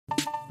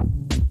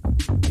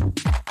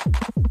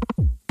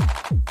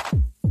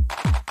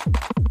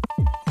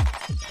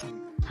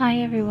Hi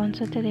everyone,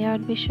 so today I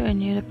will be showing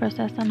you the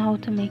process on how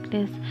to make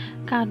this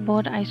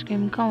cardboard ice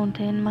cream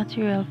counting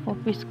material for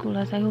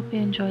preschoolers. I hope you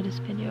enjoy this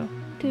video.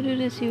 To do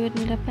this you would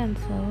need a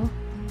pencil,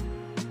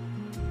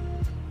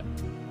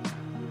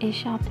 a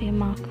Sharpie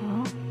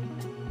marker,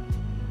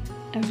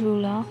 a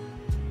ruler,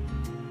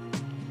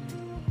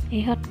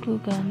 a hot glue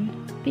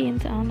gun,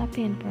 paint and a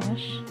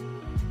paintbrush,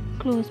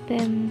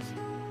 clothespins,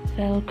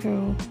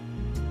 velcro,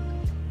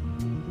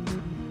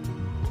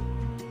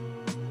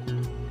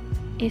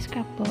 a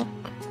scrapbook,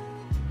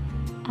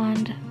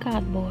 and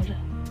cardboard.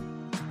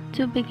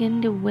 To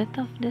begin, the width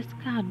of this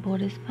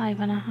cardboard is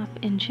 5.5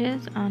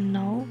 inches, and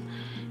now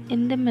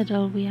in the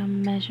middle we are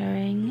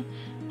measuring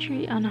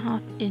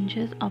 3.5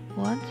 inches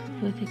upwards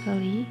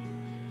vertically,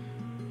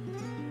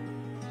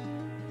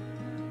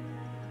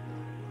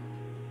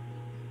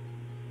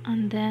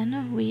 and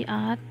then we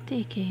are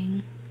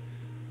taking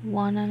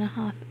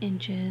 1.5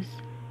 inches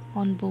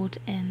on both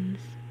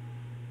ends.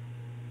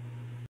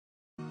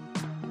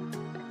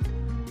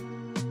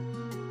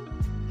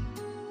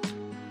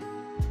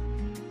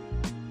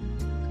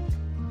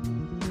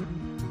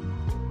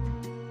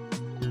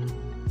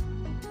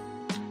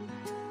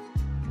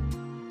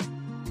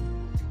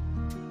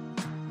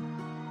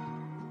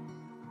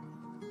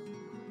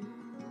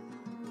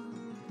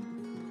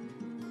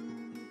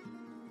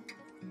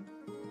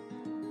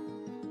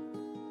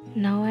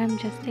 Now I'm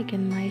just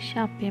taking my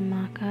Sharpie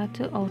marker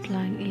to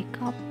outline a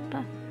cup.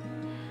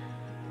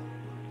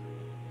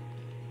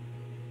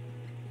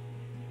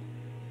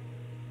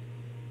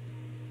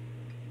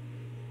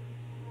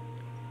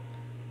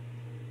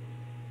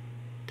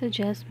 To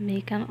just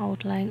make an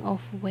outline of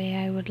where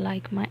I would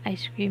like my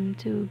ice cream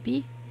to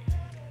be.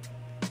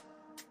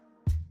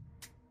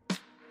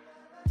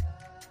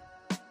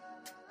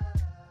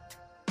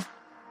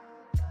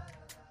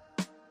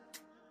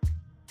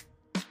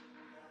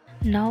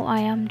 Now I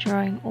am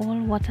drawing all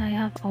what I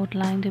have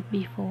outlined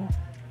before.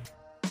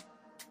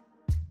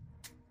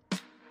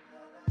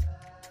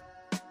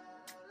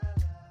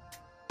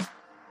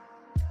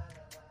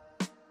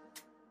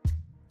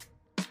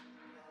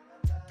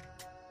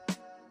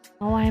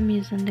 Now I am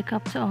using the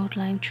cup to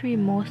outline 3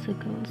 more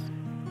circles.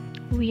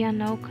 We are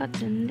now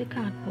cutting the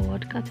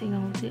cardboard, cutting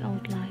out the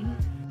outline.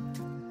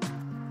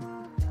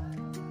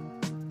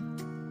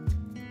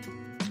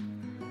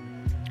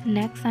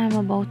 Next I am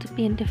about to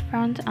paint the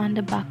front and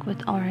the back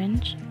with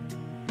orange,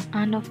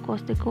 and of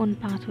course the cone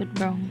part with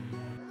brown.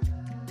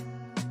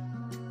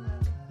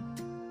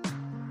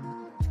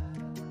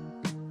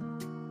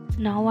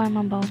 Now I am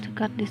about to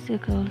cut the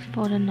circles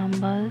for the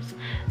numbers.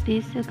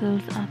 These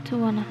circles are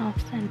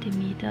 2.5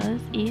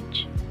 centimeters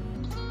each.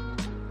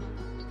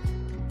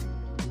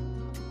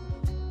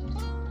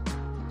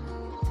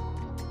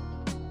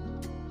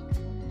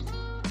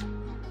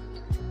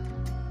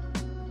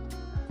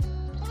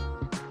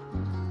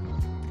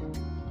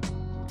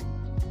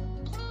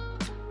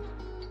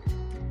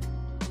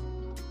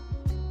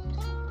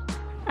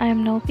 I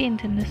am now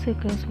painting the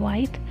circles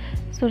white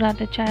so that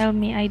the child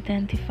may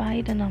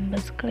identify the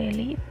numbers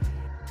clearly.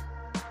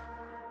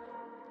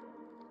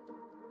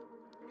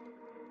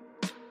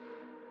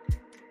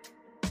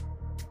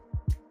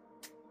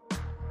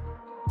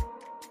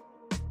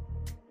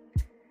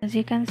 As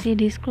you can see,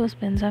 these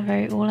clothespins are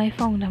very old. I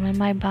found them in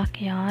my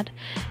backyard.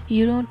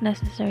 You don't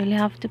necessarily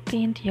have to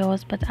paint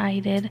yours, but I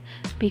did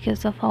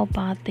because of how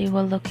bad they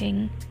were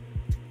looking.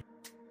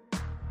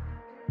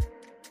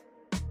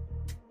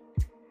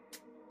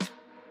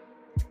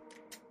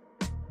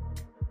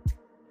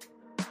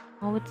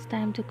 Now it's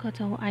time to cut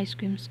our ice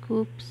cream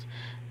scoops.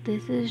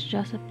 This is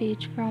just a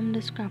page from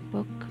the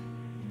scrapbook.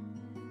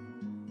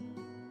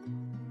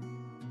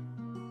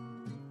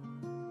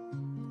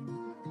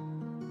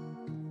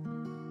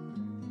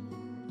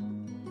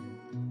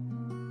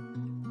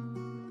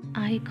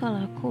 I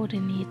color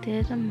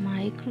coordinated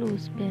my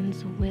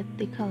clothespins with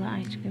the color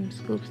ice cream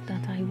scoops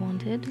that I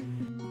wanted.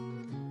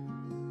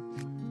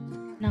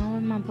 Now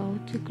I'm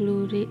about to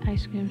glue the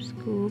ice cream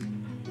scoop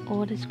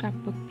or the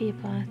scrapbook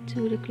paper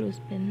to the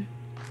clothespin.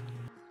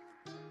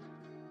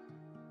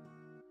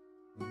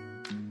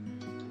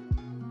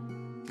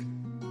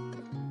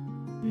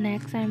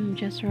 Next I'm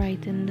just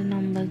writing the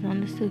numbers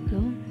on the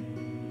circle.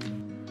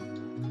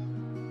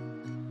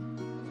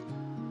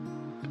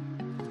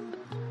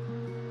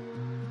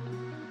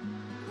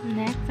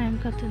 Next I'm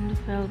cutting the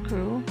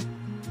velcro.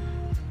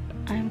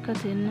 I'm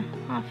cutting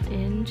 1/2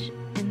 inch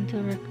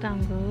into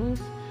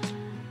rectangles.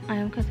 I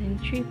am cutting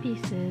 3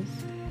 pieces.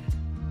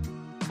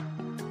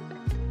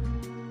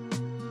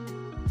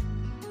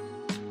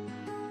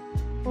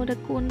 For the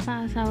cone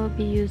parts I will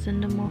be using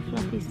the more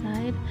fluffy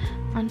side,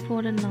 and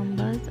for the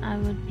numbers I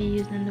will be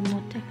using the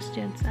more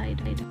textured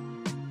side.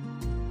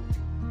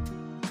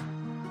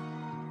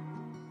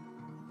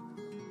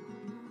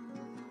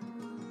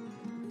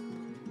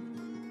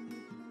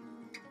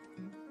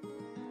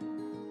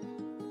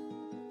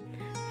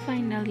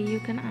 Finally, you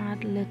can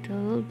add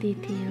little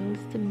details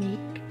to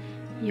make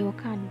your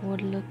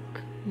cardboard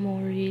look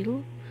more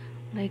real,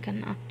 like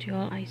an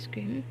actual ice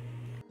cream.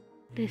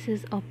 This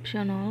is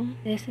optional.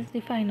 This is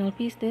the final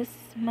piece. This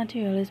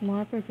material is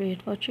more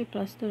appropriate for 3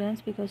 plus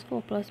students because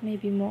 4 plus may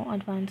be more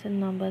advanced in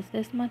numbers.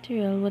 This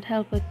material would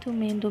help with 2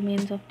 main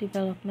domains of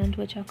development,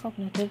 which are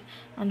cognitive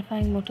and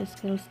fine motor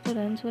skills.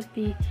 Students would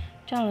be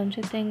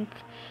challenged to think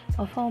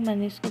of how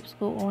many scoops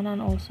go on, and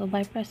also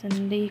by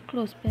pressing the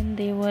clothespin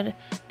they would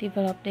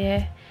develop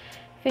their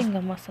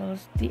finger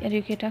muscles. The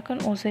educator can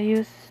also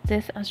use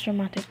this as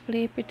dramatic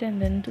play,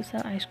 pretending to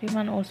sell ice cream,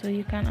 and also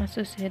you can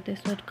associate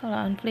this with color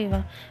and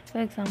flavor.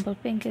 For example,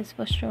 pink is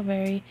for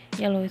strawberry,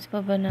 yellow is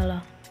for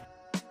vanilla.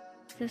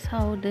 This is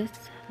how this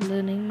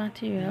learning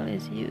material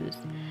is used.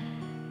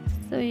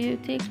 So you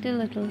take the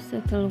little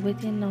circle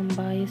with your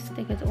number, you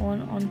stick it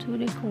onto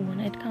the cone,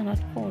 it cannot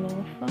fall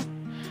off,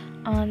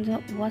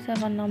 and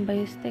whatever number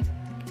you stick,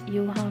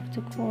 you have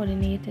to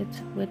coordinate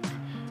it with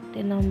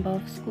the number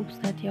of scoops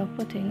that you're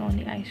putting on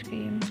the ice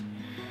cream.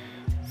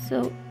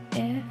 So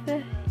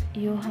if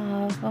you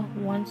have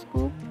 1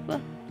 scoop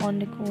on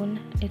the cone,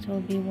 it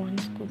will be 1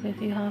 scoop.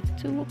 If you have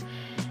 2,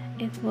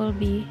 it will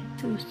be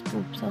 2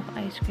 scoops of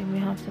ice cream you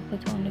have to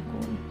put on the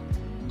cone.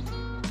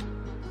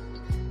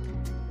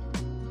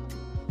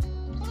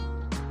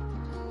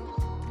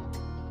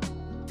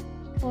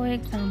 For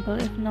example,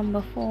 if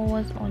number 4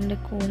 was on the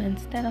cone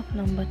instead of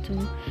number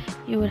 2,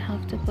 you would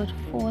have to put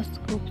 4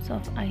 scoops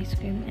of ice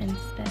cream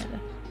instead.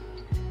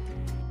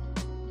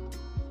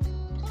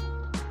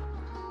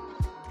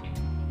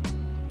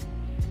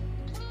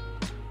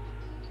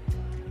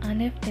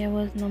 And if there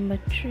was number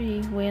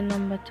 3 where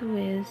number 2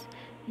 is,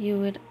 you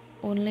would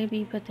only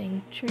be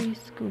putting 3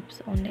 scoops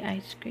on the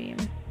ice cream.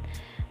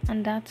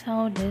 And that's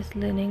how this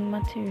learning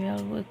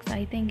material works.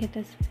 I think it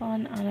is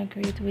fun and a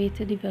great way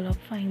to develop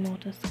fine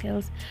motor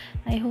skills.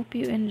 I hope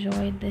you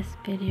enjoyed this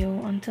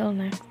video. Until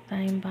next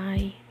time,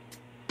 bye.